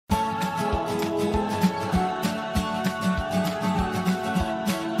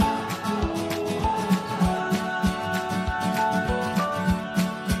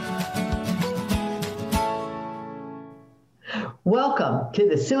Welcome to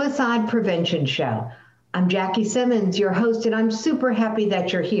the Suicide Prevention Show. I'm Jackie Simmons, your host, and I'm super happy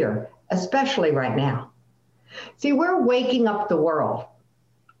that you're here, especially right now. See, we're waking up the world,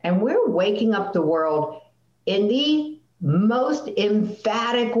 and we're waking up the world in the most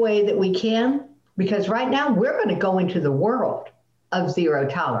emphatic way that we can, because right now we're going to go into the world of zero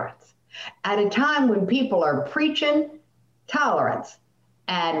tolerance at a time when people are preaching tolerance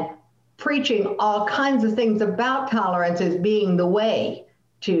and preaching all kinds of things about tolerance as being the way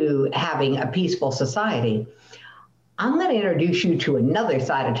to having a peaceful society. I'm going to introduce you to another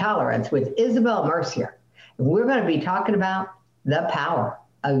side of tolerance with Isabelle Mercier. And we're going to be talking about the power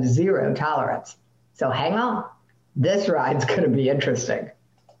of zero tolerance. So hang on, this ride's going to be interesting.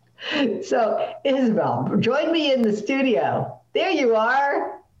 So Isabelle, join me in the studio. There you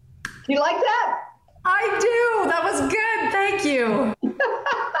are. Do you like that? I do. That was good. Thank you.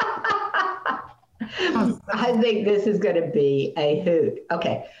 I think this is going to be a hoot.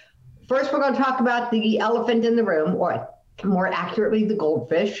 Okay. First, we're going to talk about the elephant in the room, or more accurately, the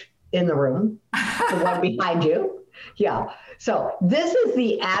goldfish in the room, the one behind you. Yeah. So this is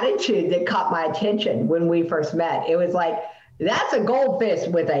the attitude that caught my attention when we first met. It was like, that's a goldfish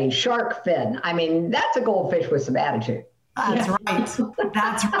with a shark fin. I mean, that's a goldfish with some attitude. That's right.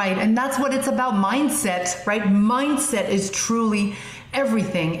 That's right. And that's what it's about, mindset, right? Mindset is truly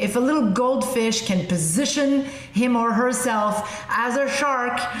everything. If a little goldfish can position him or herself as a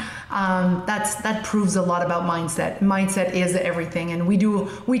shark, that proves a lot about mindset. Mindset is everything. And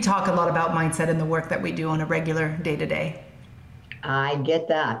we talk a lot about mindset in the work that we do on a regular day-to-day. I get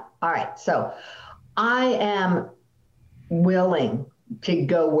that. All right. So I am willing to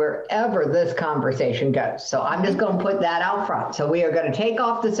go wherever this conversation goes. So I'm just going to put that out front. So we are going to take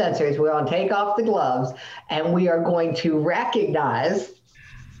off the sensors, we're going to take off the gloves, and we are going to recognize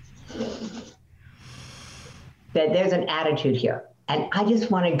that there's an attitude here. And I just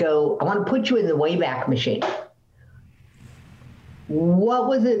want to put you in the Wayback Machine. What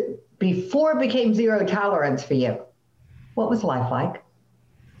was it before it became zero tolerance for you? What was life like?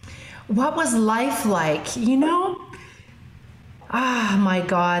 What was life like? My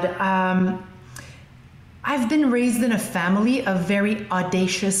God. I've been raised in a family of very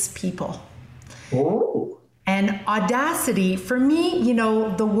audacious people. Ooh. And audacity, for me,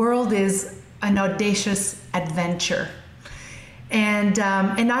 the world is an audacious adventure. And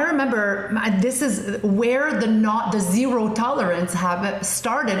I remember this is where the zero tolerance habit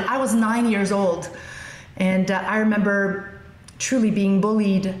started. I was 9 years old. And I remember truly being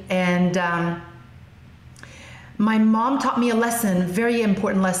bullied, and my mom taught me a lesson, very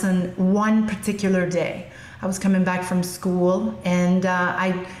important lesson, one particular day. I was coming back from school, and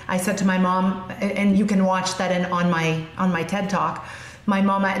I said to my mom, and you can watch that on my TED Talk. My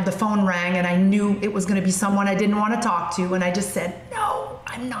mom, the phone rang, and I knew it was going to be someone I didn't want to talk to, and I just said, "No,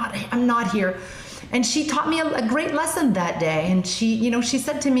 I'm not here." And she taught me a great lesson that day, and she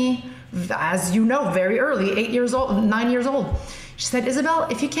said to me, as you know, very early, 9 years old, she said, "Isabelle,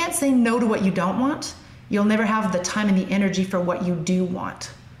 if you can't say no to what you don't want, you'll never have the time and the energy for what you do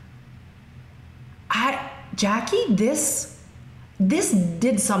want." Jackie, this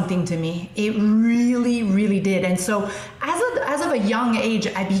did something to me. It really, really did. And so as of a young age,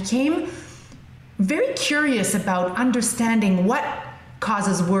 I became very curious about understanding what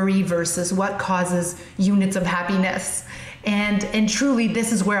causes worry versus what causes units of happiness. And truly,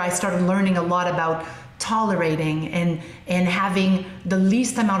 this is where I started learning a lot about tolerating, and having the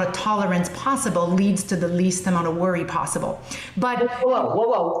least amount of tolerance possible leads to the least amount of worry possible. But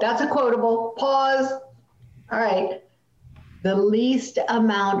whoa, that's a quotable. Pause. All right. The least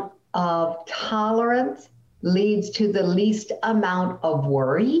amount of tolerance leads to the least amount of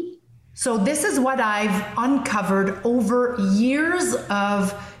worry. So this is what I've uncovered over years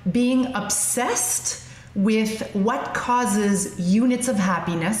of being obsessed with what causes units of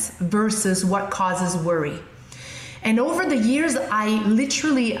happiness versus what causes worry. And over the years,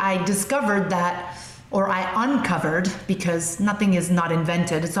 I discovered that, or I uncovered, because nothing is not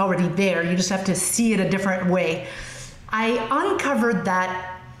invented, it's already there, you just have to see it a different way. I uncovered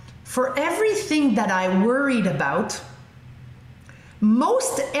that for everything that I worried about,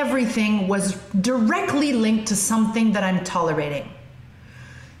 most everything was directly linked to something that I'm tolerating.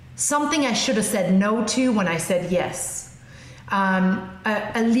 Something I should have said no to when I said yes.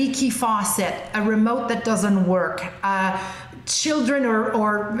 A leaky faucet, a remote that doesn't work, children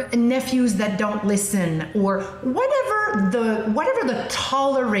or nephews that don't listen, or whatever the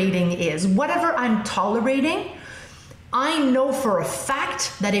tolerating is, whatever I'm tolerating, I know for a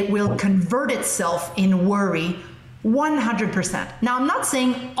fact that it will convert itself in worry 100%. Now, I'm not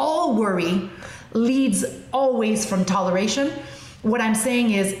saying all worry leads always from toleration. what I'm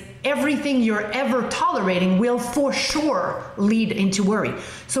saying is everything you're ever tolerating will for sure lead into worry.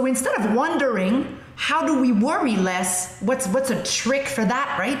 So instead of wondering, how do we worry less? What's a trick for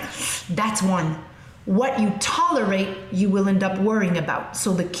that, right? That's one. What you tolerate, you will end up worrying about.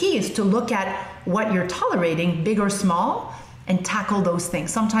 So the key is to look at what you're tolerating, big or small, and tackle those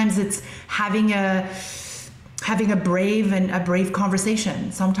things. Sometimes it's having a brave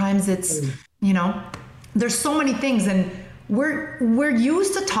conversation. Sometimes it's, there's so many things, and we're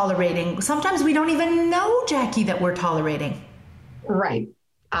used to tolerating. Sometimes we don't even know, Jackie, that we're tolerating. Right.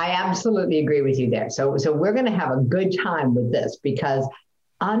 I absolutely agree with you there. So we're going to have a good time with this, because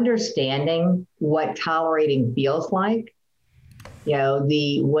understanding what tolerating feels like,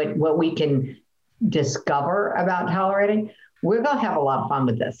 what we can discover about tolerating, we're going to have a lot of fun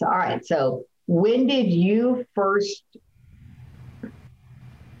with this. All right. So when did you first?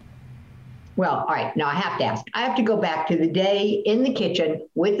 Well, all right. Now I have to ask. I have to go back to the day in the kitchen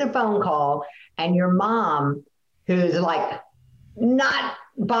with the phone call and your mom, who's like not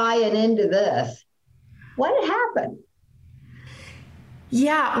buying into this. What happened?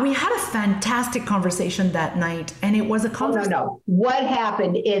 Yeah, we had a fantastic conversation that night, and it was a conversation. No. What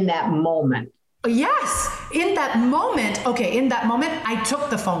happened in that moment? Yes, in that moment, I took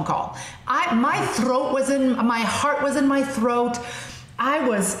the phone call. My heart was in my throat. I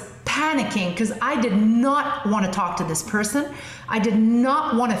was panicking because I did not want to talk to this person. I did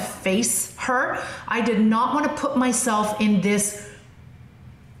not want to face her. I did not want to put myself in this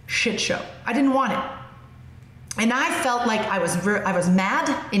shit show. I didn't want it. And I felt like I was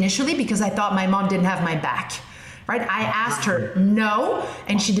mad initially because I thought my mom didn't have my back. Right? I asked her no,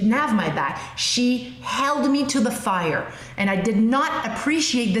 and she didn't have my back. She held me to the fire, and I did not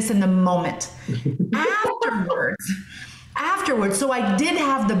appreciate this in the moment. Afterwards, so I did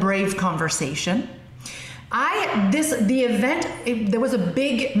have the brave conversation. There was a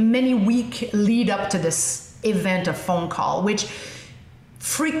big many week lead up to this event, a phone call, which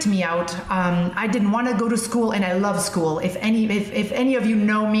freaked me out. I didn't want to go to school, and I love school. If any of you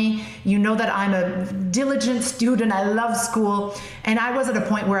know me, you know that I'm a diligent student. I love school, and I was at a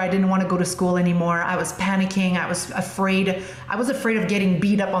point where I didn't want to go to school anymore. I was panicking. I was afraid. I was afraid of getting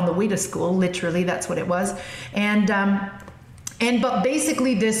beat up on the way to school. Literally, that's what it was. But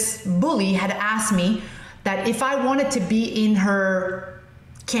basically, this bully had asked me that if I wanted to be in her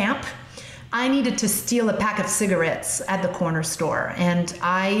camp, I needed to steal a pack of cigarettes at the corner store. And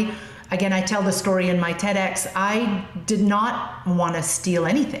I tell the story in my TEDx, I did not want to steal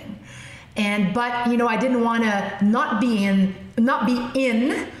anything. But I didn't want to not be in,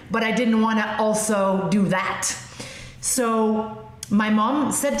 but I didn't want to also do that. So my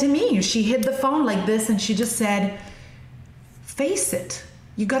mom said to me, she hid the phone like this, and she just said, face it.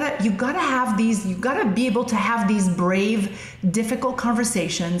 You gotta be able to have these brave, difficult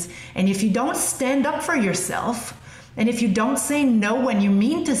conversations. And if you don't stand up for yourself, and if you don't say no when you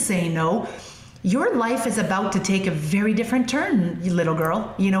mean to say no, your life is about to take a very different turn, you little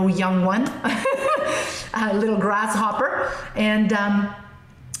girl, young one, little grasshopper. And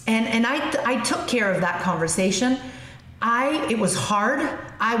I took care of that conversation. It was hard.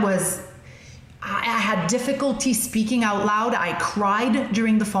 I had difficulty speaking out loud. I cried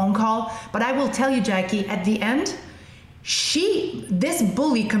during the phone call. But I will tell you, Jackie, at the end, this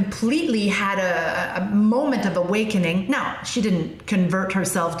bully completely had a moment of awakening. Now, she didn't convert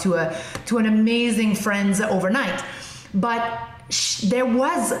herself to an amazing friend overnight, but there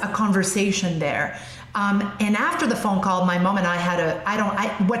was a conversation there. And after the phone call, my mom and I had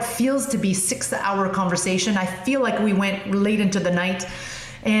what feels to be 6-hour conversation. I feel like we went late into the night.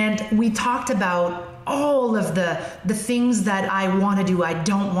 And we talked about all of the things that I want to do, I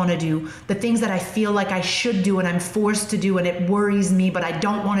don't want to do, the things that I feel like I should do and I'm forced to do and it worries me, but I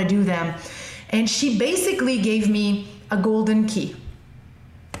don't want to do them. And she basically gave me a golden key.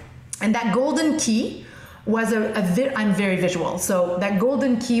 And that golden key was I'm very visual. So that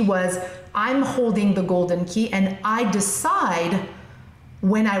golden key was, I'm holding the golden key and I decide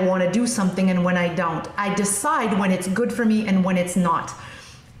when I want to do something and when I don't. I decide when it's good for me and when it's not.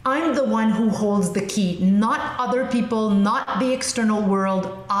 I'm the one who holds the key, not other people, not the external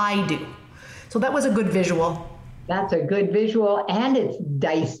world. I do. So that was a good visual. That's a good visual, and it's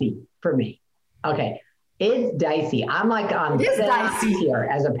dicey for me. Okay, it's dicey. I'm like on dicey here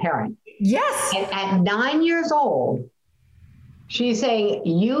as a parent. Yes. And at 9 years old, she's saying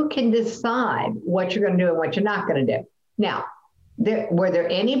you can decide what you're going to do and what you're not going to do. Now, were there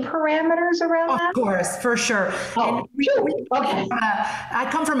any parameters around that? Of course, for sure. Oh, sure. Okay. I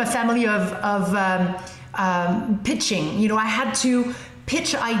come from a family of pitching. I had to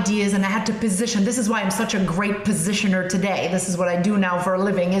pitch ideas and I had to position. This is why I'm such a great positioner today. This is what I do now for a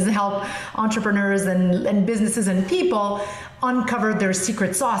living, is help entrepreneurs and businesses and people uncover their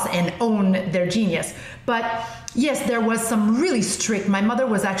secret sauce and own their genius. But yes, there was some really strict, my mother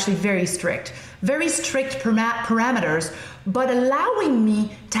was actually very strict parameters, but allowing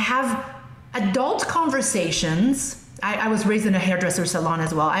me to have adult conversations. I was raised in a hairdresser salon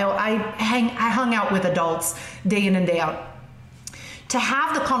as well. I hung out with adults day in and day out. To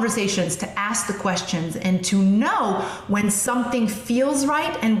have the conversations, to ask the questions, and to know when something feels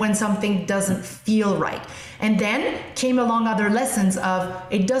right and when something doesn't feel right. And then came along other lessons of,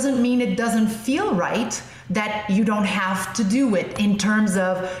 it doesn't mean it doesn't feel right, that you don't have to do it, in terms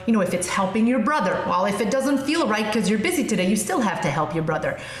of, if it's helping your brother. Well, if it doesn't feel right because you're busy today, you still have to help your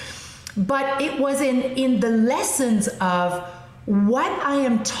brother. But it was in the lessons of what I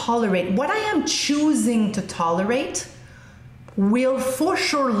am tolerating, what I am choosing to tolerate will for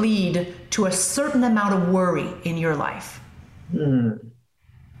sure lead to a certain amount of worry in your life.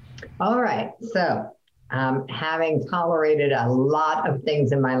 All right. So having tolerated a lot of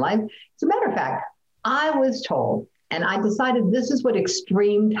things in my life, as a matter of fact, I was told, and I decided this is what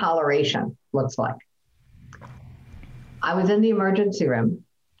extreme toleration looks like. I was in the emergency room.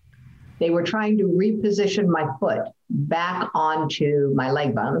 They were trying to reposition my foot back onto my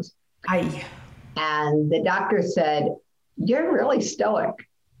leg bones. Aye. And the doctor said, "You're really stoic."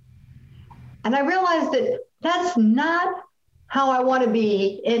 And I realized that that's not how I want to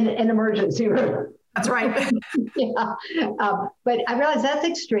be in an emergency room. That's right. Yeah. But I realized that's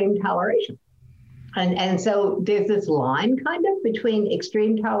extreme toleration. And so there's this line kind of between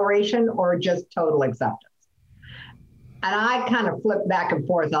extreme toleration or just total acceptance. And I kind of flip back and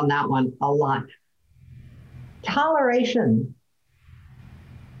forth on that one a lot. Toleration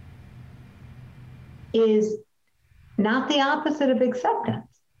is not the opposite of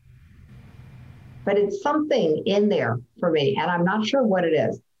acceptance, but it's something in there for me, and I'm not sure what it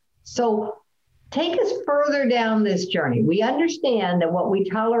is. So take us further down this journey. We understand that what we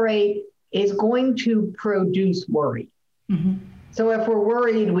tolerate is going to produce worry. Mm-hmm. So if we're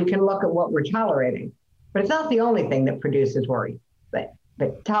worried, we can look at what we're tolerating. But it's not the only thing that produces worry,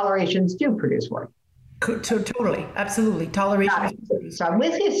 but tolerations do produce worry. Totally, absolutely. Toleration. So I'm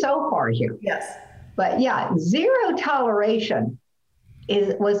with you so far here. Yes. But yeah, zero toleration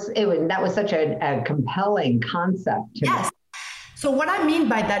that was such a compelling concept to me. So what I mean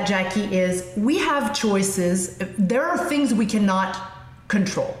by that, Jackie, is we have choices. There are things we cannot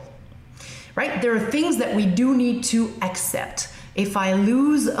control, right? There are things that we do need to accept. If I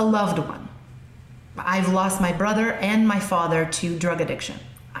lose a loved one, I've lost my brother and my father to drug addiction.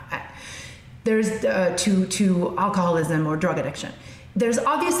 There's to alcoholism or drug addiction. There's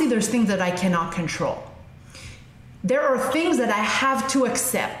things that I cannot control. There are things that I have to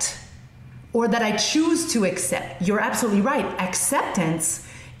accept or that I choose to accept. You're absolutely right. Acceptance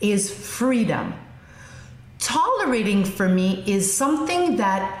is freedom. Tolerating for me is something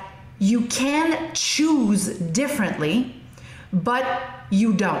that you can choose differently, but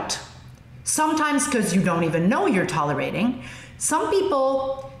you don't. Sometimes because you don't even know you're tolerating. Some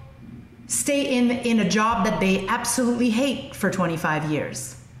people stay in a job that they absolutely hate for 25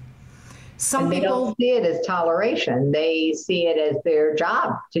 years. They don't see it as toleration. They see it as their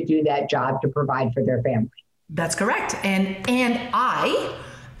job to do that job to provide for their family. That's correct. And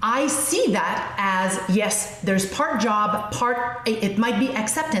I see that as, yes, there's part job, it might be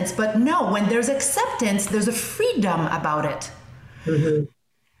acceptance, but no, when there's acceptance, there's a freedom about it. Mm-hmm.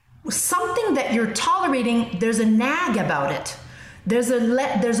 Something that you're tolerating, there's a nag about it. There's a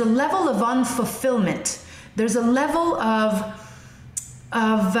level of unfulfillment. There's a level of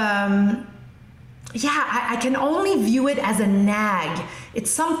I can only view it as a nag.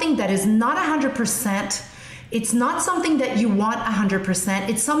 It's something that is not 100%. It's not something that you want 100%.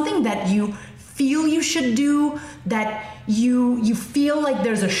 It's something that you feel you should do, that you feel like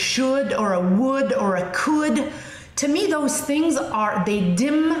there's a should or a would or a could. To me, those things they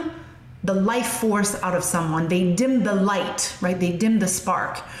dim the life force out of someone. They dim the light, right? They dim the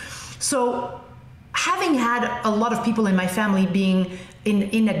spark. So having had a lot of people in my family being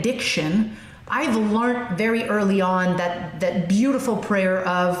in addiction, I've learned very early on that beautiful prayer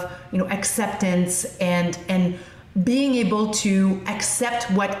of, acceptance and being able to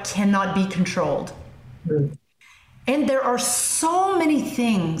accept what cannot be controlled. Mm. And there are so many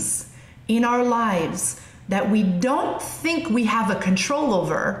things in our lives that we don't think we have a control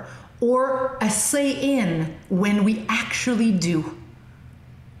over or a say in when we actually do.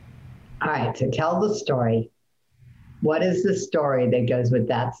 All right, to tell the story, what is the story that goes with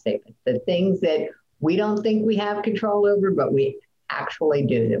that statement? The things that we don't think we have control over, but we actually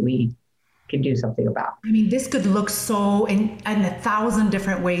do that we can do something about? I mean, this could look so in 1,000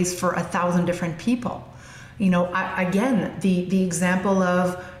 different ways for 1,000 different people. You know, again, the example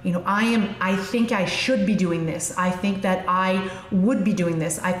of, you know, I think I should be doing this. I think that I would be doing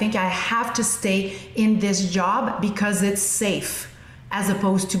this. I think I have to stay in this job because it's safe, as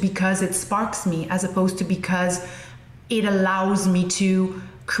opposed to because it sparks me, as opposed to because it allows me to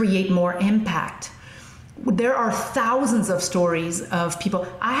create more impact. There are thousands of stories of people.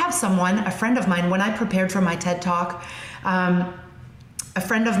 I have someone, a friend of mine, when I prepared for my TED Talk, a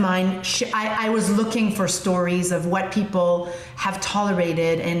friend of mine, I was looking for stories of what people have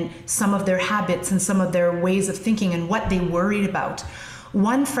tolerated and some of their habits and some of their ways of thinking and what they worried about.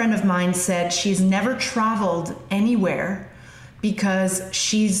 One friend of mine said she's never traveled anywhere because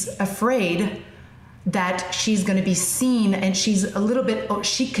she's afraid that she's going to be seen, and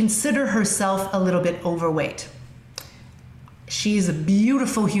she consider herself a little bit overweight. She's a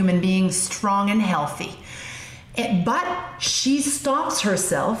beautiful human being, strong and healthy. But she stops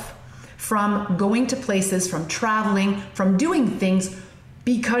herself from going to places, from traveling, from doing things,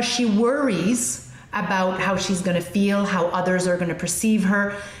 because she worries about how she's going to feel, how others are going to perceive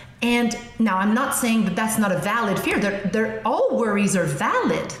her. And now I'm not saying that that's not a valid fear. All worries are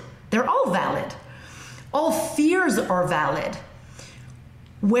valid. They're all valid. All fears are valid.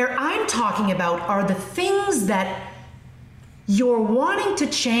 Where I'm talking about are the things that you're wanting to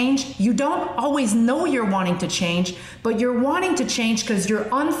change. You don't always know you're wanting to change, but you're wanting to change because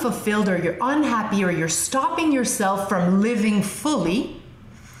you're unfulfilled or you're unhappy or you're stopping yourself from living fully,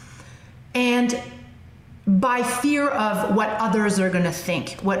 and by fear of what others are going to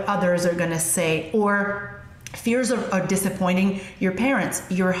think, what others are going to say, or fears of disappointing your parents,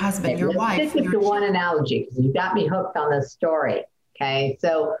 your husband, your wife. Let's stick with the one analogy, because you got me hooked on this story. Okay,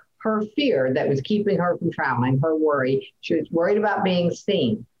 so her fear that was keeping her from traveling, her worry, she was worried about being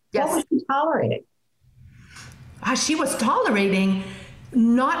seen. Yes. What was she tolerating? She was tolerating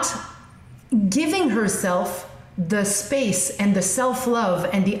not giving herself the space and the self-love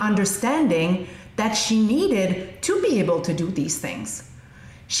and the understanding that she needed to be able to do these things.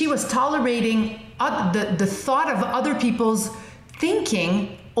 She was tolerating the thought of other people's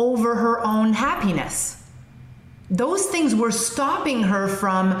thinking over her own happiness. Those things were stopping her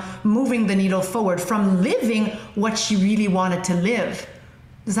from moving the needle forward, from living what she really wanted to live.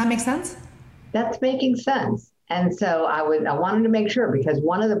 Does that make sense? That's making sense. And so I wanted to make sure, because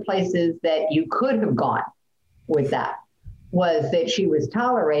one of the places that you could have gone with that was that she was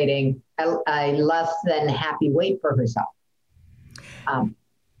tolerating a less than happy weight for herself.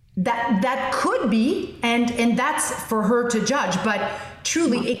 That could be, and that's for her to judge, but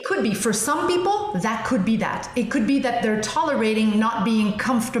truly it could be. For some people, that could be that. It could be that they're tolerating not being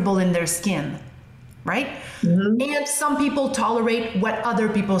comfortable in their skin, right? Mm-hmm. And some people tolerate what other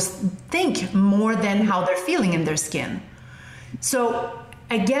people think more than how they're feeling in their skin. So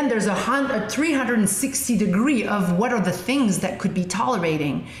again, there's a 360 degree of what are the things that could be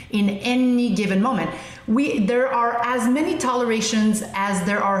tolerating in any given moment. There are as many tolerations as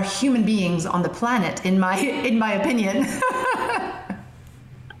there are human beings on the planet, in my opinion.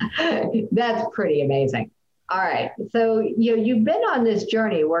 That's pretty amazing. All right. So you've been on this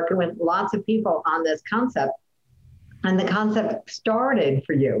journey working with lots of people on this concept, and the concept started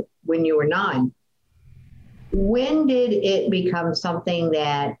for you when you were 9. When did it become something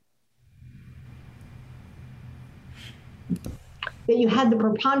that you had the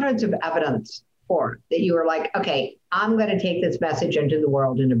preponderance of evidence for, that you were like, okay, I'm going to take this message into the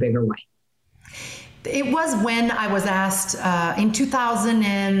world in a bigger way? It was when I was asked in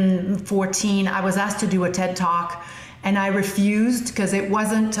 2014, I was asked to do a TED Talk, and I refused because it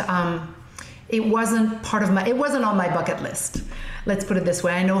wasn't on my bucket list. Let's put it this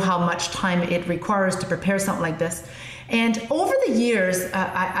way. I know how much time it requires to prepare something like this. And over the years,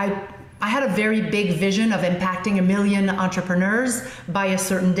 I had a very big vision of impacting 1 million entrepreneurs by a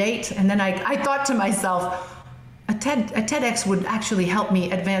certain date. And then I thought to myself, a TEDx would actually help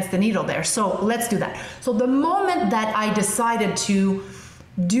me advance the needle there. So let's do that. So the moment that I decided to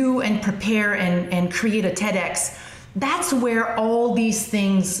do and prepare and create a TEDx, that's where all these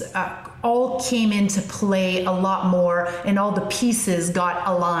things all came into play a lot more, and all the pieces got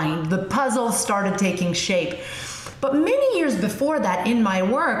aligned. The puzzle started taking shape. But many years before that, in my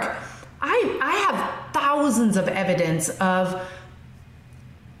work, I have thousands of evidence of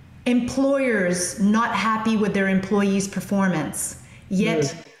employers not happy with their employees' performance.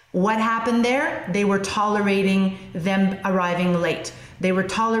 Yet, what happened there? They were tolerating them arriving late. They were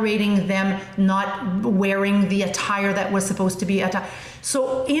tolerating them not wearing the attire that was supposed to be attire.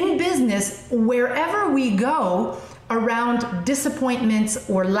 So in business, wherever we go, around disappointments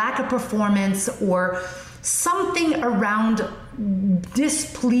or lack of performance or something around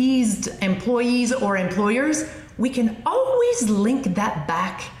displeased employees or employers, we can always link that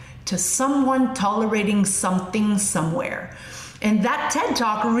back to someone tolerating something somewhere. And that TED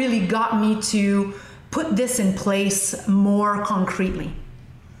Talk really got me to put this in place more concretely.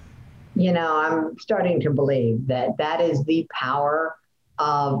 You know, I'm starting to believe that that is the power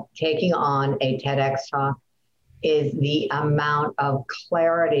of taking on a TEDx talk, is the amount of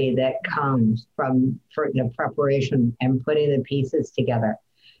clarity that comes from the preparation and putting the pieces together.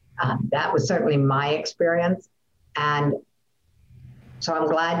 That was certainly my experience. And so I'm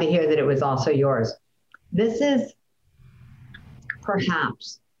glad to hear that it was also yours. This is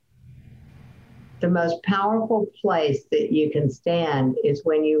perhaps the most powerful place that you can stand, is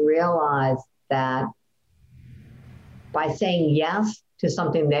when you realize that by saying yes to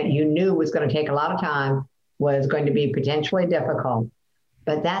something that you knew was going to take a lot of time, was going to be potentially difficult,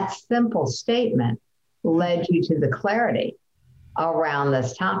 but that simple statement led you to the clarity around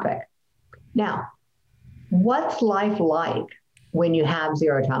this topic. Now, what's life like when you have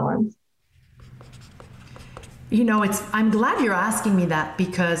zero tolerance? You know, I'm glad you're asking me that,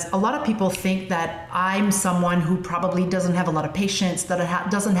 because a lot of people think that I'm someone who probably doesn't have a lot of patience,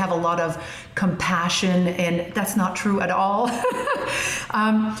 that doesn't have a lot of compassion, and that's not true at all.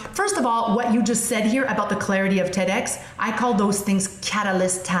 First of all, what you just said here about the clarity of TEDx, I call those things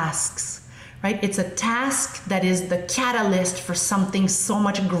catalyst tasks, right? It's a task that is the catalyst for something so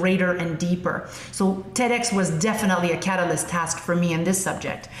much greater and deeper. So TEDx was definitely a catalyst task for me in this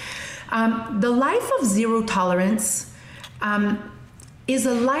subject. The life of zero tolerance is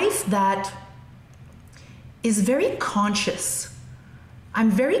a life that is very conscious.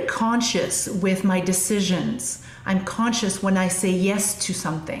 I'm very conscious with my decisions. I'm conscious when I say yes to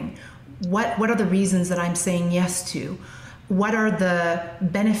something. What are the reasons that I'm saying yes to? What are the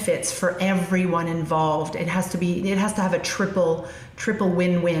benefits for everyone involved? It has to have a triple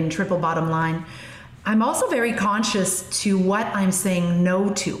win-win, triple bottom line. I'm also very conscious to what I'm saying no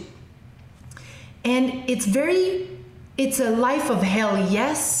to. And it's a life of hell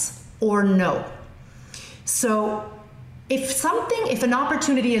yes or no. So if an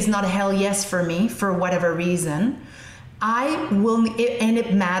opportunity is not a hell yes for me, for whatever reason, and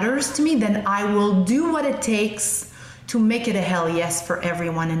it matters to me, then I will do what it takes to make it a hell yes for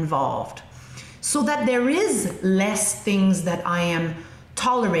everyone involved, so that there is less things that I am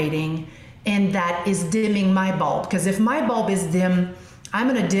tolerating and that is dimming my bulb. Because if my bulb is dim, I'm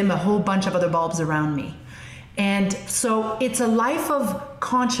going to dim a whole bunch of other bulbs around me. And so it's a life of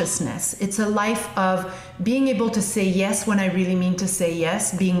consciousness. It's a life of being able to say yes when I really mean to say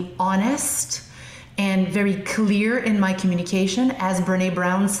yes, being honest and very clear in my communication. As Brené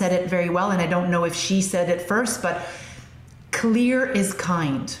Brown said it very well, and I don't know if she said it first, but clear is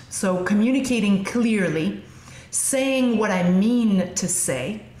kind. So communicating clearly, saying what I mean to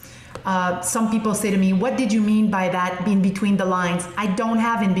say. Some people say to me, what did you mean by that in between the lines? I don't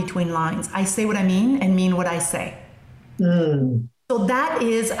have in between lines. I say what I mean and mean what I say. So that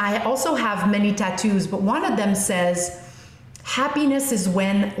is, I also have many tattoos, but one of them says, happiness is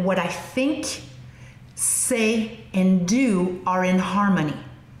when what I think, say, and do are in harmony.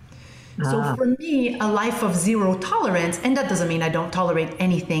 So for me, a life of zero tolerance, and that doesn't mean I don't tolerate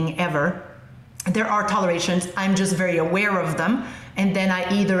anything ever. There are tolerations, I'm just very aware of them. And then I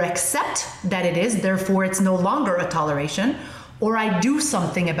either accept that it is, therefore it's no longer a toleration, or I do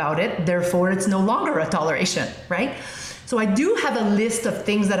something about it, therefore it's no longer a toleration, right? So I do have a list of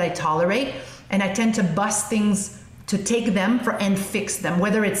things that I tolerate, and I tend to bust things to take them and fix them,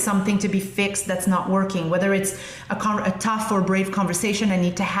 whether it's something to be fixed that's not working, whether it's a tough or brave conversation I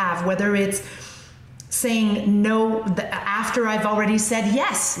need to have, whether it's saying no after I've already said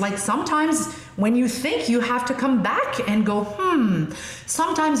yes. Like sometimes when you think, you have to come back and go,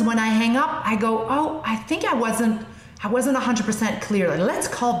 Sometimes when I hang up, I go, oh, I think I wasn't 100% clear. Let's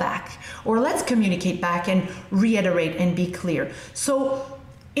call back, or let's communicate back and reiterate and be clear. So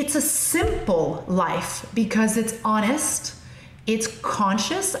it's a simple life because it's honest. It's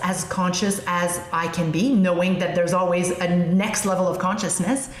conscious as I can be, knowing that there's always a next level of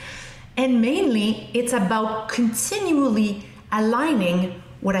consciousness. And mainly, it's about continually aligning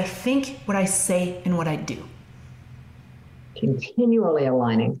what I think, what I say, and what I do. Continually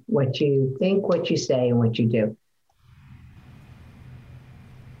aligning what you think, what you say, and what you do.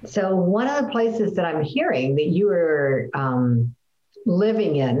 So one of the places that I'm hearing that you are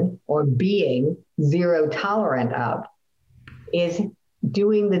living in or being zero tolerant of is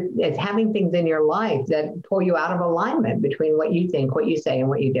having things in your life that pull you out of alignment between what you think, what you say, and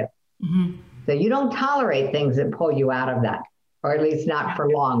what you do. Mm-hmm. So you don't tolerate things that pull you out of that, or at least not for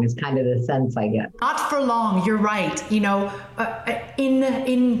long, is kind of the sense I get. Not for long. You're right. You know,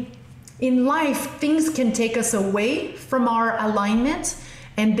 in life, things can take us away from our alignment,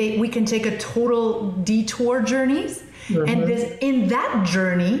 and we can take a total detour journeys. And in that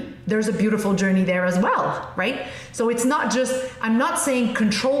journey, there's a beautiful journey there as well, right? So it's not just, I'm not saying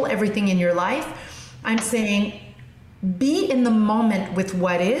control everything in your life. I'm saying be in the moment with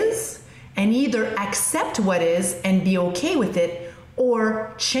what is, and either accept what is and be okay with it,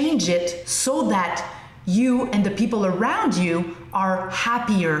 or change it so that you and the people around you are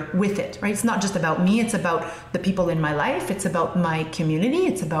happier with it, right? It's not just about me, it's about the people in my life, it's about my community,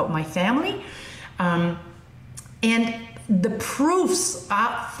 it's about my family. And the proofs,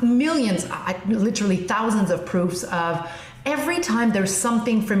 millions, literally thousands of proofs of every time there's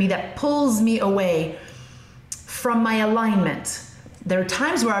something for me that pulls me away from my alignment. There are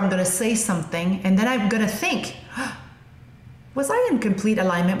times where I'm going to say something and then I'm going to think, was I in complete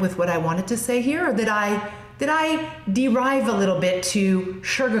alignment with what I wanted to say here? Or did I derive a little bit to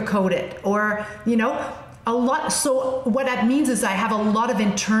sugarcoat it? Or, you know, a lot. So what that means is I have a lot of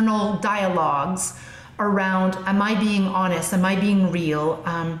internal dialogues around, am I being honest? Am I being real?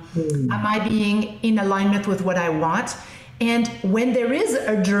 Am I being in alignment with what I want? And when there is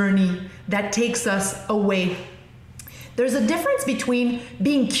a journey that takes us away, there's a difference between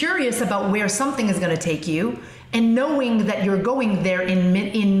being curious about where something is going to take you and knowing that you're going there in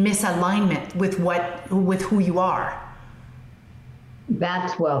misalignment with who you are.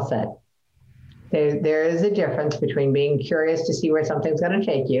 That's well said. There is a difference between being curious to see where something's going to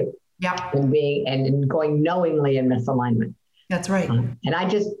take you, and going knowingly in misalignment. That's right. And I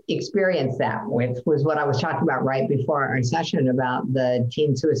just experienced that was what I was talking about right before our session about the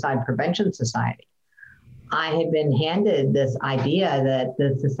Teen Suicide Prevention Society. I had been handed this idea that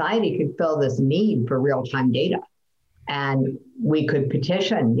the society could fill this need for real-time data, and we could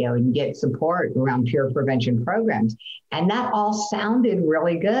petition, and get support around peer prevention programs. And that all sounded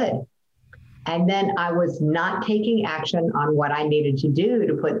really good. And then I was not taking action on what I needed to do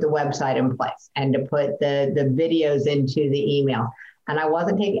to put the website in place and to put the videos into the email. And I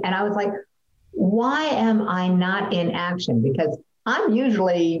wasn't taking, and I was like, why am I not in action? Because I'm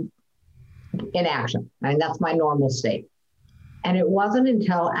usually in action. And that's my normal state. And it wasn't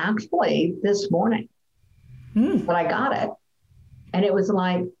until actually this morning that I got it. And it was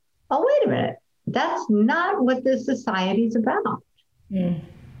like, oh, wait a minute. That's not what this society's about.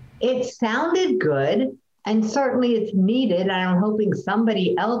 It sounded good, and certainly it's needed. And I'm hoping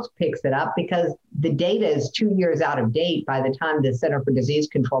somebody else picks it up, because the data is 2 years out of date by the time the Center for Disease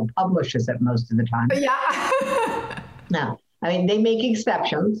Control publishes it most of the time. Yeah. No, I mean, they make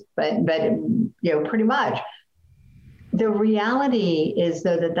exceptions, but pretty much. The reality is,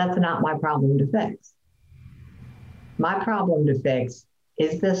 though, that that's not my problem to fix. My problem to fix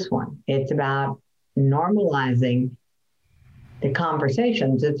is this one. It's about normalizing the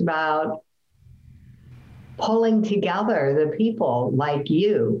conversations. It's about pulling together the people like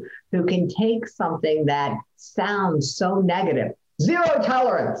you who can take something that sounds so negative, zero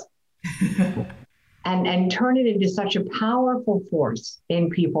tolerance, and turn it into such a powerful force in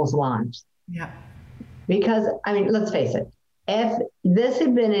people's lives. Yeah. Because, I mean, let's face it, if this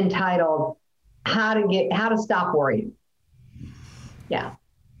had been entitled How to Stop Worrying,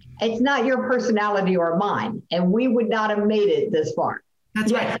 it's not your personality or mine, and we would not have made it this far.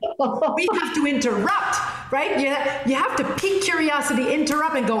 That's right. We have to interrupt, right? You have to pique curiosity,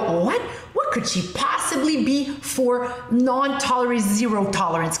 interrupt, and go, what could she possibly be for non-tolerance, zero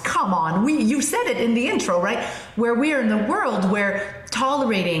tolerance? Come on, you said it in the intro, right? Where we are in the world where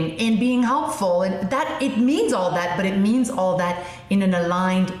tolerating and being helpful, and that it means all that, but it means all that in an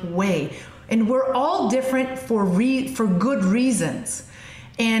aligned way. And we're all different for good reasons.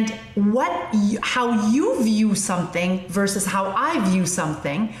 And how you view something versus how I view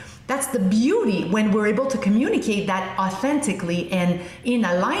something, that's the beauty when we're able to communicate that authentically and in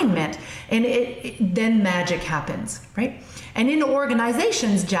alignment, and then magic happens, right? And in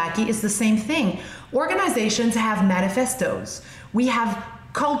organizations, Jackie, it's the same thing. Organizations have manifestos. We have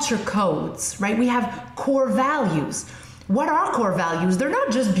culture codes, right? We have core values. What are core values? They're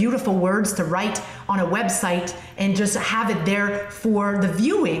not just beautiful words to write on a website and just have it there for the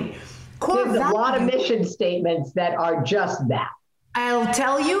viewing. There's a lot of mission statements that are just that. I'll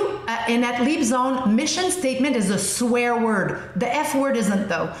tell you, in at Leap Zone, mission statement is a swear word. The F word isn't,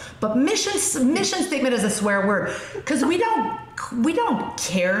 though. But mission statement is a swear word, because we don't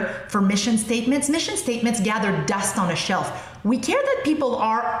care for mission statements. Mission statements gather dust on a shelf. We care that people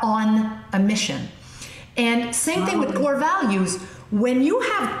are on a mission. And same thing with core values. When you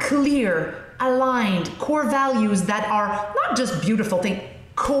have clear aligned, core values that are not just beautiful things,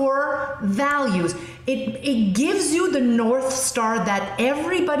 core values. It gives you the North Star that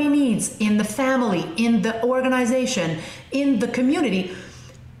everybody needs in the family, in the organization, in the community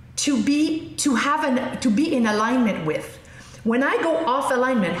to be in alignment with. When I go off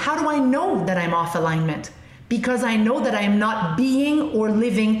alignment, how do I know that I'm off alignment? Because I know that I am not being or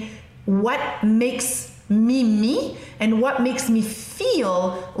living what makes me me and what makes me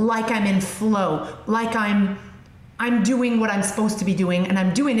feel like I'm in flow, like I'm doing what I'm supposed to be doing, and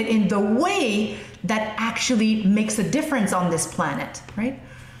I'm doing it in the way that actually makes a difference on this planet, right?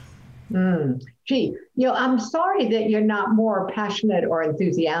 Gee, I'm sorry that you're not more passionate or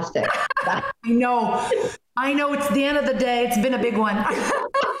enthusiastic. I know, it's the end of the day. It's been a big one.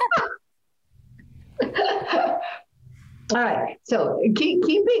 All right, so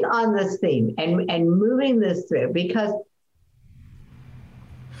keeping on this theme and moving this through, because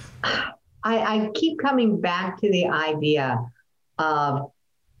I keep coming back to the idea of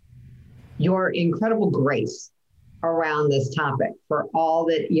your incredible grace around this topic for all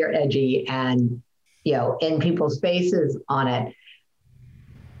that you're edgy and, in people's faces on it.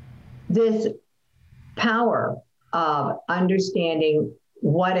 This power of understanding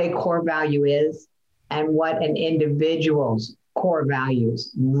what a core value is and what an individual's core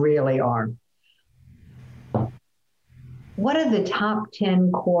values really are. What are the top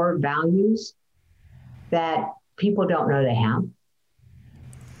 10 core values that people don't know they have?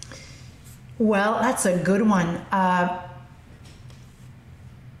 Well, that's a good one.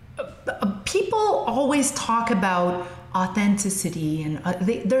 People always talk about authenticity, and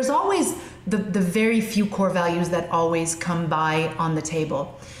there's always the very few core values that always come by on the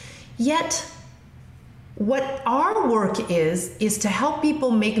table. Yet, what our work is to help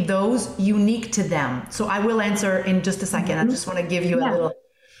people make those unique to them. So I will answer in just a second. I just want to give you a little.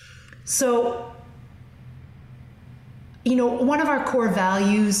 So, one of our core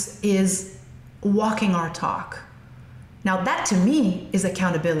values is walking our talk. Now that to me is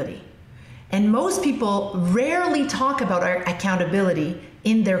accountability. And most people rarely talk about our accountability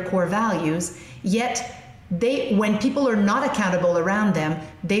in their core values, yet when people are not accountable around them,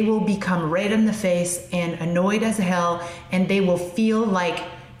 they will become red in the face and annoyed as hell, and they will feel like,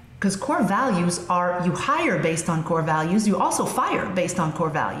 because core values are, you hire based on core values, you also fire based on core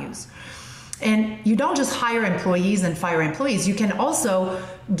values. And you don't just hire employees and fire employees, you can also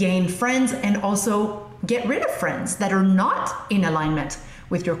gain friends and also get rid of friends that are not in alignment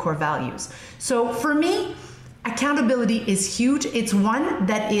with your core values. So for me, accountability is huge. It's one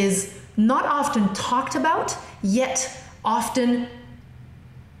that is not often talked about, yet often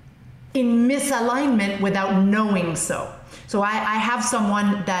in misalignment without knowing so. So I have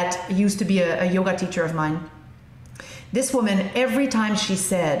someone that used to be a yoga teacher of mine. This woman, every time she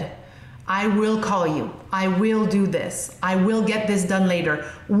said, I will call you, I will do this, I will get this done later,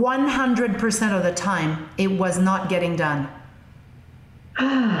 100% of the time, it was not getting done.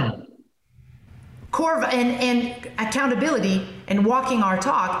 Core and accountability and walking our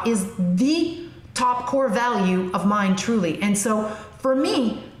talk is the top core value of mine, truly. And so for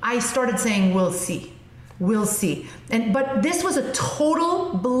me, I started saying, we'll see. But this was a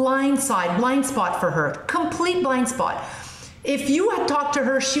total blind spot for her, complete blind spot. If you had talked to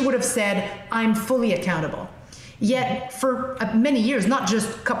her, she would have said, I'm fully accountable. Yet for many years, not just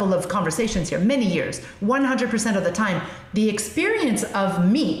a couple of conversations here, many years, 100% of the time, the experience of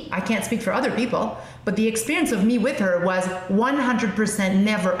me, I can't speak for other people, but the experience of me with her was 100%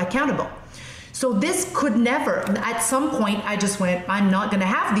 never accountable. So this could never, at some point I just went, I'm not gonna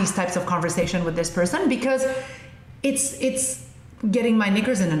have these types of conversation with this person because it's getting my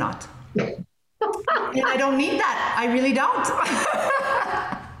knickers in a knot. And I don't need that, I really don't.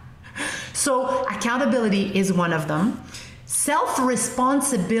 So accountability is one of them.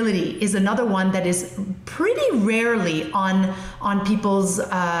 Self-responsibility is another one that is pretty rarely on people's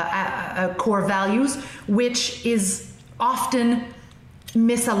core values, which is often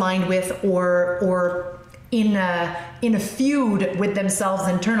misaligned with or in a feud with themselves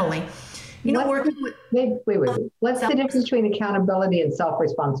internally. Wait. What's the difference between accountability and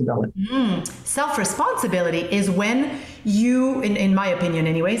self-responsibility? Self-responsibility is when you, in my opinion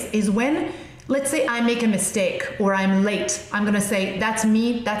anyways, is when, let's say I make a mistake or I'm late. I'm gonna say, that's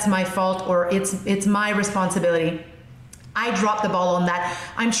me, that's my fault, or it's my responsibility. I dropped the ball on that.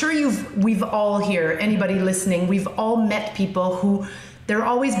 I'm sure we've all here, anybody listening, we've all met people who they're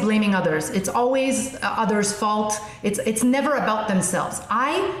always blaming others. It's always others' fault. It's never about themselves.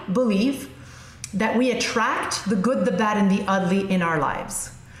 I believe that we attract the good, the bad, and the ugly in our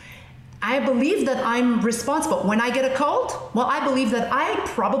lives. I believe that I'm responsible. When I get a cold, well, I believe that I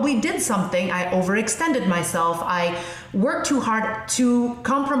probably did something. I overextended myself. I worked too hard to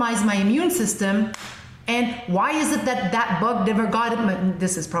compromise my immune system. And why is it that that bug never got it?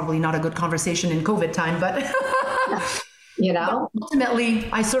 This is probably not a good conversation in COVID time, but but ultimately,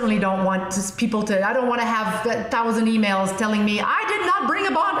 I certainly don't want people to, I don't want to have 1,000 emails telling me I did not bring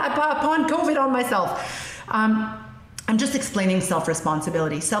upon COVID on myself. I'm just explaining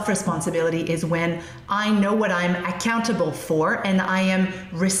self-responsibility. Self-responsibility is when I know what I'm accountable for and I am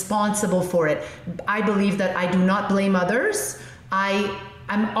responsible for it. I believe that I do not blame others.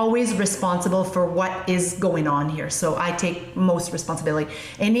 I'm always responsible for what is going on here. So I take most responsibility.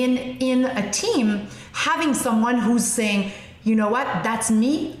 And in a team, having someone who's saying, you know what, that's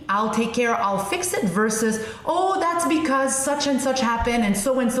me, I'll take care, I'll fix it, versus, oh, that's because such and such happened and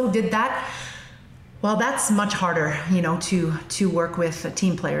so did that. Well, that's much harder, to work with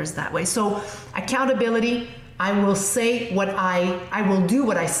team players that way. So accountability, I will say I will do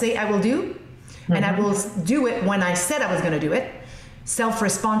what I say I will do, and I will do it when I said I was going to do it.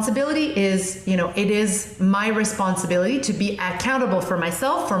 Self-responsibility is, it is my responsibility to be accountable for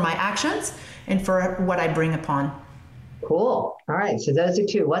myself, for my actions, and for what I bring upon. Cool. All right. So those are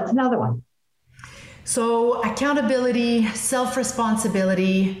two. What's another one? So accountability,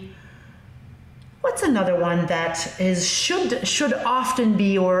 self-responsibility. What's another one that is should often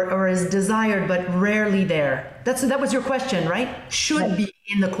be or is desired but rarely there? That was your question, right? Should be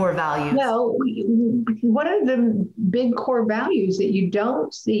in the core values. No. What are the big core values that you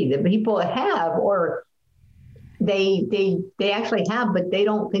don't see that people have, or they actually have, but they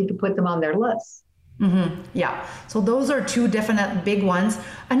don't think to put them on their list? Mm-hmm. Yeah. So those are two definite big ones.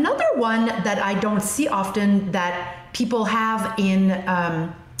 Another one that I don't see often that people have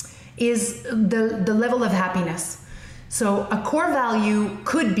is the level of happiness. So a core value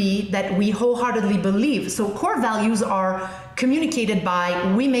could be that we wholeheartedly believe. So core values are communicated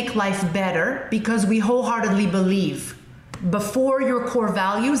by we make life better because we wholeheartedly believe. Before your core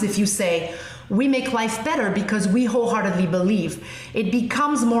values, if you say we make life better because we wholeheartedly believe, it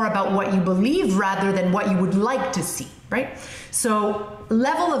becomes more about what you believe rather than what you would like to see, right? So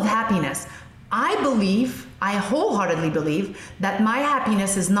level of happiness. I wholeheartedly believe that my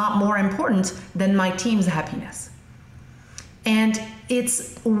happiness is not more important than my team's happiness. And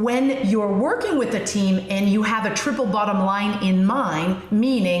it's when you're working with a team and you have a triple bottom line in mind,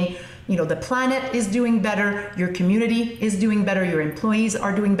 meaning, the planet is doing better, your community is doing better, your employees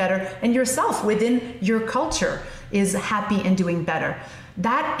are doing better, and yourself within your culture is happy and doing better.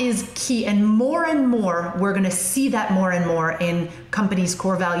 That is key, and more we're going to see that more and more in companies'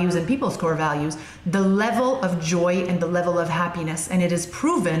 core values and people's core values, the level of joy and the level of happiness. And it is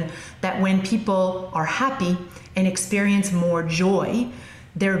proven that when people are happy and experience more joy,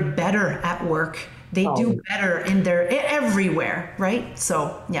 they're better at work. They do better in everywhere, right?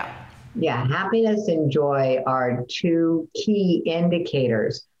 So, yeah. Yeah, happiness and joy are two key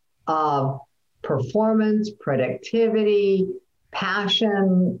indicators of performance, productivity,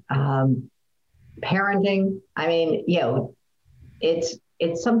 passion, parenting. I mean, it's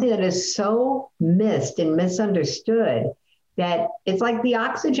something that is so missed and misunderstood that it's like the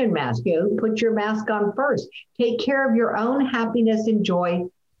oxygen mask. Put your mask on first. Take care of your own happiness and joy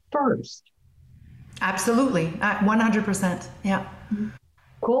first. Absolutely, 100%. Yeah.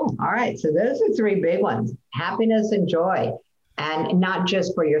 Cool. All right. So those are three big ones: happiness and joy. And not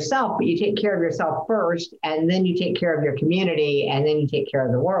just for yourself, but you take care of yourself first, and then you take care of your community, and then you take care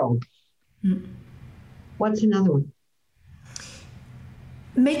of the world. What's another one?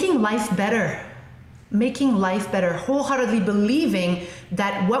 Making life better. Making life better. Wholeheartedly believing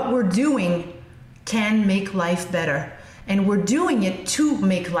that what we're doing can make life better. And we're doing it to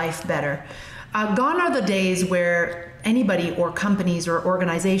make life better. Gone are the days where anybody or companies or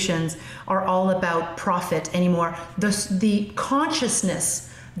organizations are all about profit anymore. The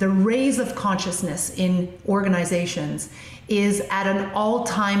consciousness, the raise of consciousness in organizations is at an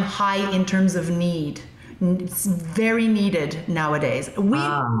all-time high in terms of need. It's very needed nowadays.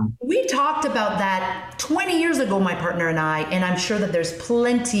 We talked about that 20 years ago, my partner and I'm sure that there's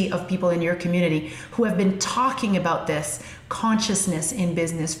plenty of people in your community who have been talking about this consciousness in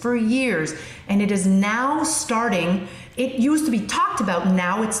business for years. And it is now starting, it used to be talked about,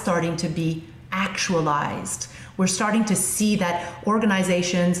 now it's starting to be actualized. We're starting to see that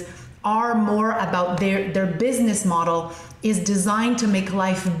organizations are more about their business model is designed to make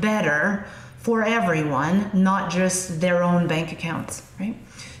life better for everyone, not just their own bank accounts, right?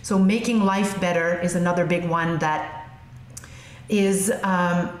 So making life better is another big one that is,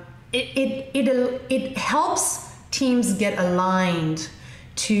 it helps teams get aligned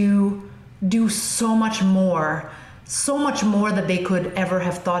to do so much more that they could ever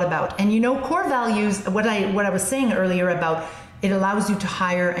have thought about. And core values, what I was saying earlier about it allows you to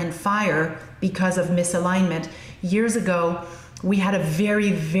hire and fire because of misalignment. Years ago, we had a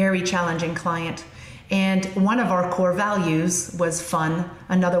very, very challenging client. And one of our core values was fun.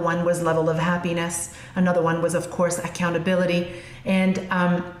 Another one was level of happiness. Another one was, of course, accountability. And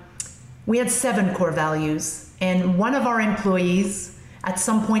we had 7 core values. And one of our employees, at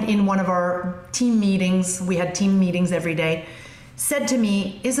some point in one of our team meetings, we had team meetings every day, said to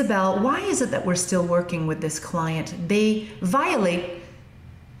me, Isabelle, why is it that we're still working with this client? They violate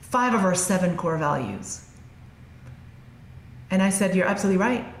 5 of our 7 core values. And I said, you're absolutely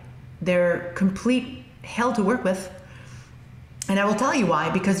right. They're complete hell to work with. And I will tell you why,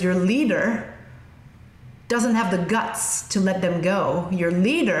 because your leader doesn't have the guts to let them go. Your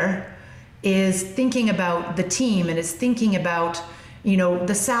leader is thinking about the team and is thinking about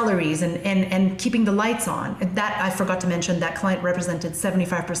the salaries and keeping the lights on. That I forgot to mention, that client represented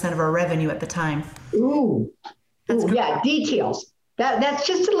 75% of our revenue at the time. Ooh, yeah, details. That's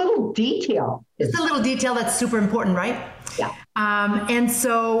just a little detail. It's a little detail that's super important, right? Yeah. And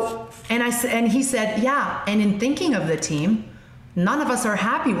he said, yeah. And in thinking of the team, none of us are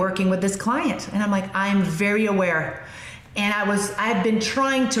happy working with this client. And I'm like, I'm very aware. And I've been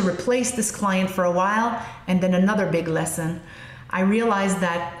trying to replace this client for a while. And then another big lesson. I realized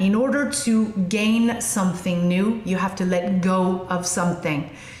that in order to gain something new, you have to let go of something.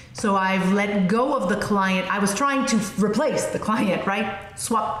 So I've let go of the client. I was trying to replace the client, right?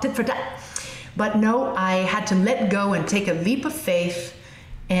 Swap tit for tat. But no, I had to let go and take a leap of faith.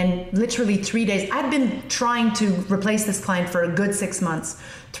 And literally 3 days, I'd been trying to replace this client for a good 6 months.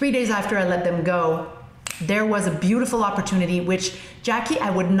 3 days after I let them go, there was a beautiful opportunity, which, Jackie, I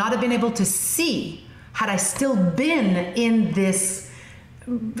would not have been able to see had I still been in this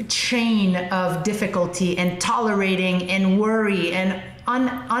chain of difficulty and tolerating and worry and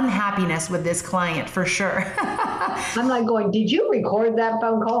unhappiness with this client, for sure. I'm like going, did you record that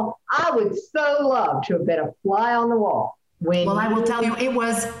phone call? I would so love to have been a fly on the wall. I will tell you, it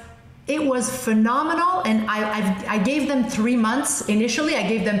was phenomenal. And I gave them 3 months. Initially, I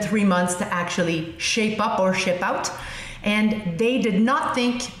gave them 3 months to actually shape up or ship out. And they did not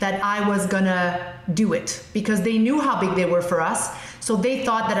think that I was gonna do it because they knew how big they were for us. So they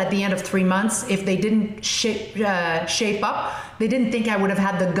thought that at the end of 3 months, if they didn't shape up, they didn't think I would have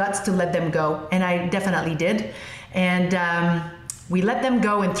had the guts to let them go. And I definitely did. And we let them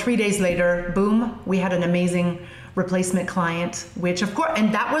go, and 3 days later, boom, we had an amazing replacement client, which of course,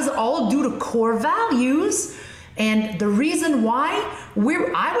 and that was all due to core values. And the reason why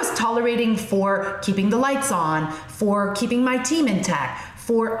I was tolerating for keeping the lights on, for keeping my team intact,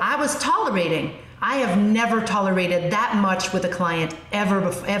 I was tolerating. I have never tolerated that much with a client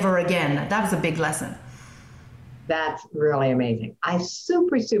ever again. That was a big lesson. That's really amazing. I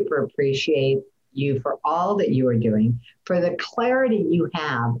super, super appreciate you for all that you are doing, for the clarity you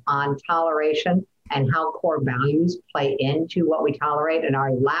have on toleration and how core values play into what we tolerate and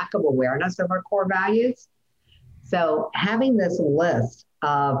our lack of awareness of our core values. So having this list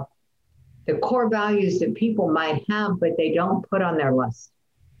of the core values that people might have, but they don't put on their list,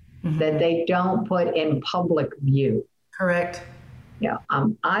 that they don't put in public view. Correct. Yeah.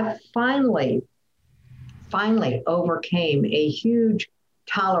 I finally overcame a huge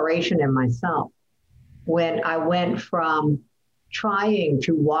toleration in myself when I went from trying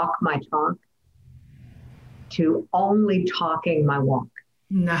to walk my talk to only talking my walk.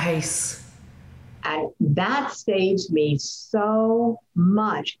 Nice. And that saves me so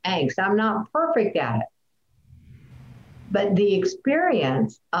much angst. I'm not perfect at it. But the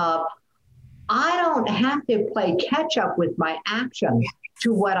experience of, I don't have to play catch up with my actions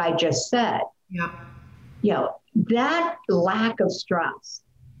to what I just said. Yeah. That lack of stress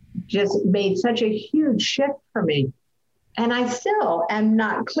just made such a huge shift for me. And I still am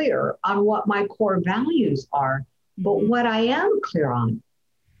not clear on what my core values are. But what I am clear on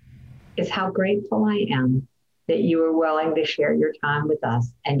is how grateful I am that you were willing to share your time with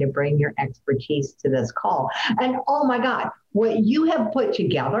us and to bring your expertise to this call. And oh my God, what you have put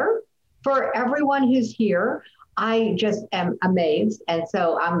together for everyone who's here, I just am amazed. And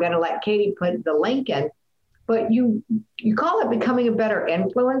so I'm going to let Katie put the link in, but you call it becoming a better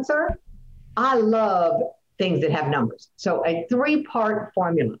influencer. I love things that have numbers. So a 3-part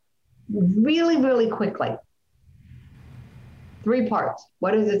formula, really, really quickly. 3 parts.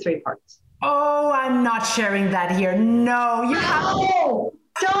 What is the 3 parts? Oh, I'm not sharing that here. No, you have.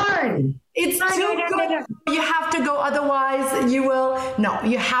 Darn. It's too good. You have to go, otherwise you will. No,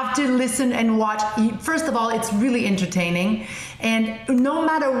 you have to listen and watch. First of all, it's really entertaining. And no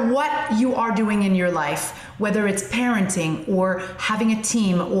matter what you are doing in your life, whether it's parenting or having a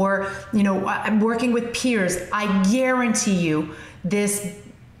team or, working with peers, I guarantee you this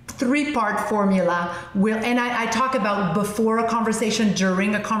 3-part formula will, and I talk about before a conversation,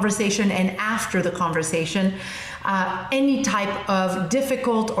 during a conversation, and after the conversation. Any type of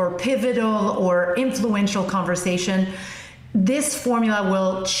difficult or pivotal or influential conversation, this formula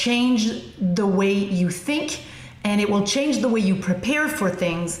will change the way you think, and it will change the way you prepare for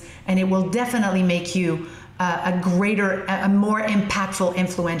things, and it will definitely make you a more impactful,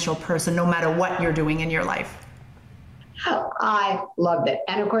 influential person, no matter what you're doing in your life. I loved it.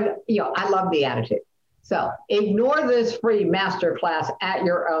 And of course, I love the attitude. So ignore this free masterclass at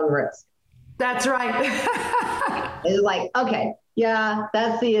your own risk. That's right. It's like, okay, yeah,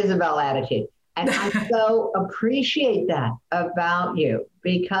 that's the Isabelle attitude. And I so appreciate that about you,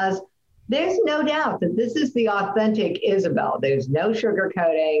 because there's no doubt that this is the authentic Isabelle. There's no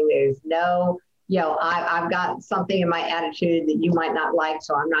sugarcoating. There's no, I've got something in my attitude that you might not like,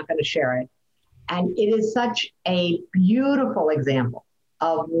 so I'm not going to share it. And it is such a beautiful example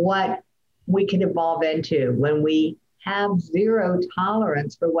of what we can evolve into when we have zero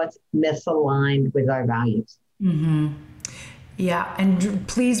tolerance for what's misaligned with our values. Mm-hmm. Yeah. And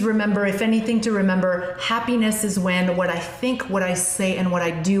please remember, if anything to remember, happiness is when what I think, what I say, and what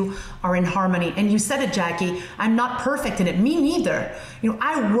I do are in harmony. And you said it, Jackie, I'm not perfect in it. Me neither.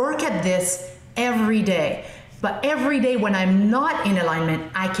 I work at this every day. But every day when I'm not in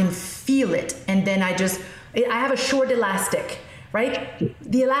alignment, I can feel it. And then I have a short elastic, right?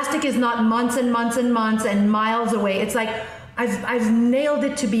 The elastic is not months and months and months and miles away. It's like I've nailed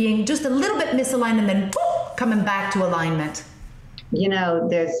it to being just a little bit misaligned and then boom, coming back to alignment.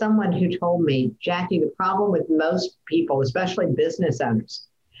 There's someone who told me, Jackie, the problem with most people, especially business owners,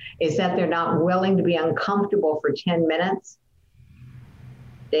 is that they're not willing to be uncomfortable for 10 minutes.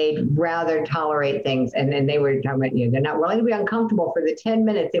 They'd rather tolerate things. And then they were talking about, they're not willing to be uncomfortable for the 10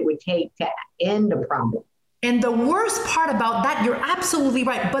 minutes it would take to end a problem. And the worst part about that, you're absolutely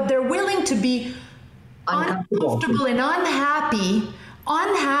right, but they're willing to be uncomfortable and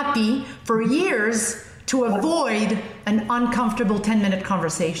unhappy for years to avoid an uncomfortable 10-minute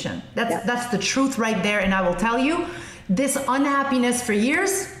conversation. That's the truth right there. And I will tell you, this unhappiness for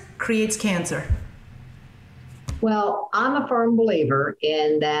years creates cancer. Well, I'm a firm believer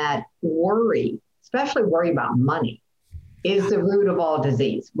in that worry, especially worry about money, is the root of all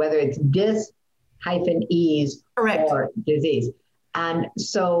disease, whether it's dis-ease Correct. Or disease. And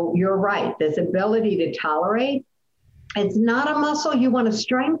so you're right. This ability to tolerate, it's not a muscle you want to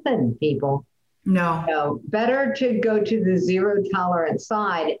strengthen, people. No. Better to go to the zero tolerance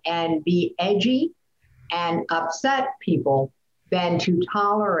side and be edgy and upset people than to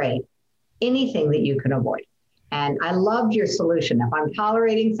tolerate anything that you can avoid. And I loved your solution. If I'm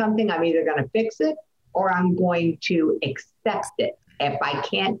tolerating something, I'm either going to fix it or I'm going to accept it. If I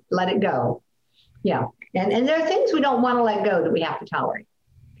can't let it go. Yeah. And there are things we don't want to let go that we have to tolerate.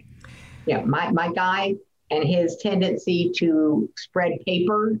 Yeah. My guy and his tendency to spread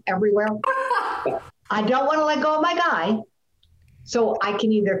paper everywhere. I don't want to let go of my guy. So I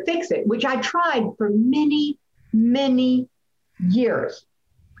can either fix it, which I tried for many, many years.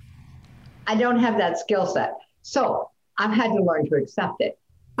 I don't have that skill set. So I've had to learn to accept it.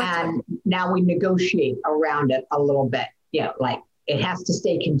 And now we negotiate around it a little bit. Like it has to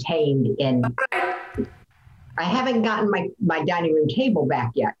stay contained in. I haven't gotten my dining room table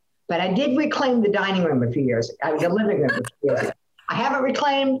back yet, but I did reclaim the dining room a few years ago. The living room a few years ago. I haven't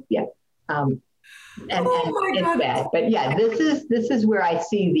reclaimed yet. And it's bad. But yeah, this is where I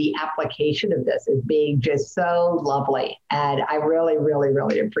see the application of this as being just so lovely. And I really, really,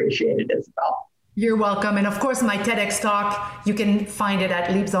 really appreciate it, Isabelle. You're welcome. And of course, my TEDx talk, you can find it at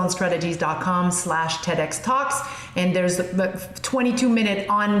leapzonestrategies.com/TEDx Talks. And there's a 22-minute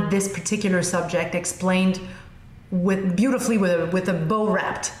on this particular subject explained beautifully with a bow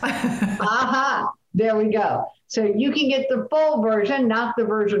wrapped. Aha, there we go. So you can get the full version, not the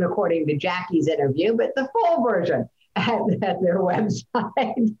version according to Jackie's interview, but the full version at their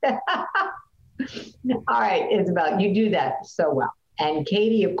website. All right, Isabelle, you do that so well. And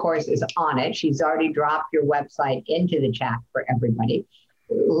Katie, of course, is on it. She's already dropped your website into the chat for everybody.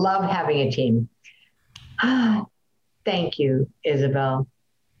 Love having a team. Thank you, Isabelle.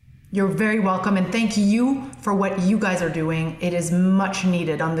 You're very welcome. And thank you for what you guys are doing. It is much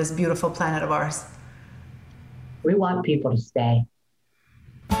needed on this beautiful planet of ours. We want people to stay.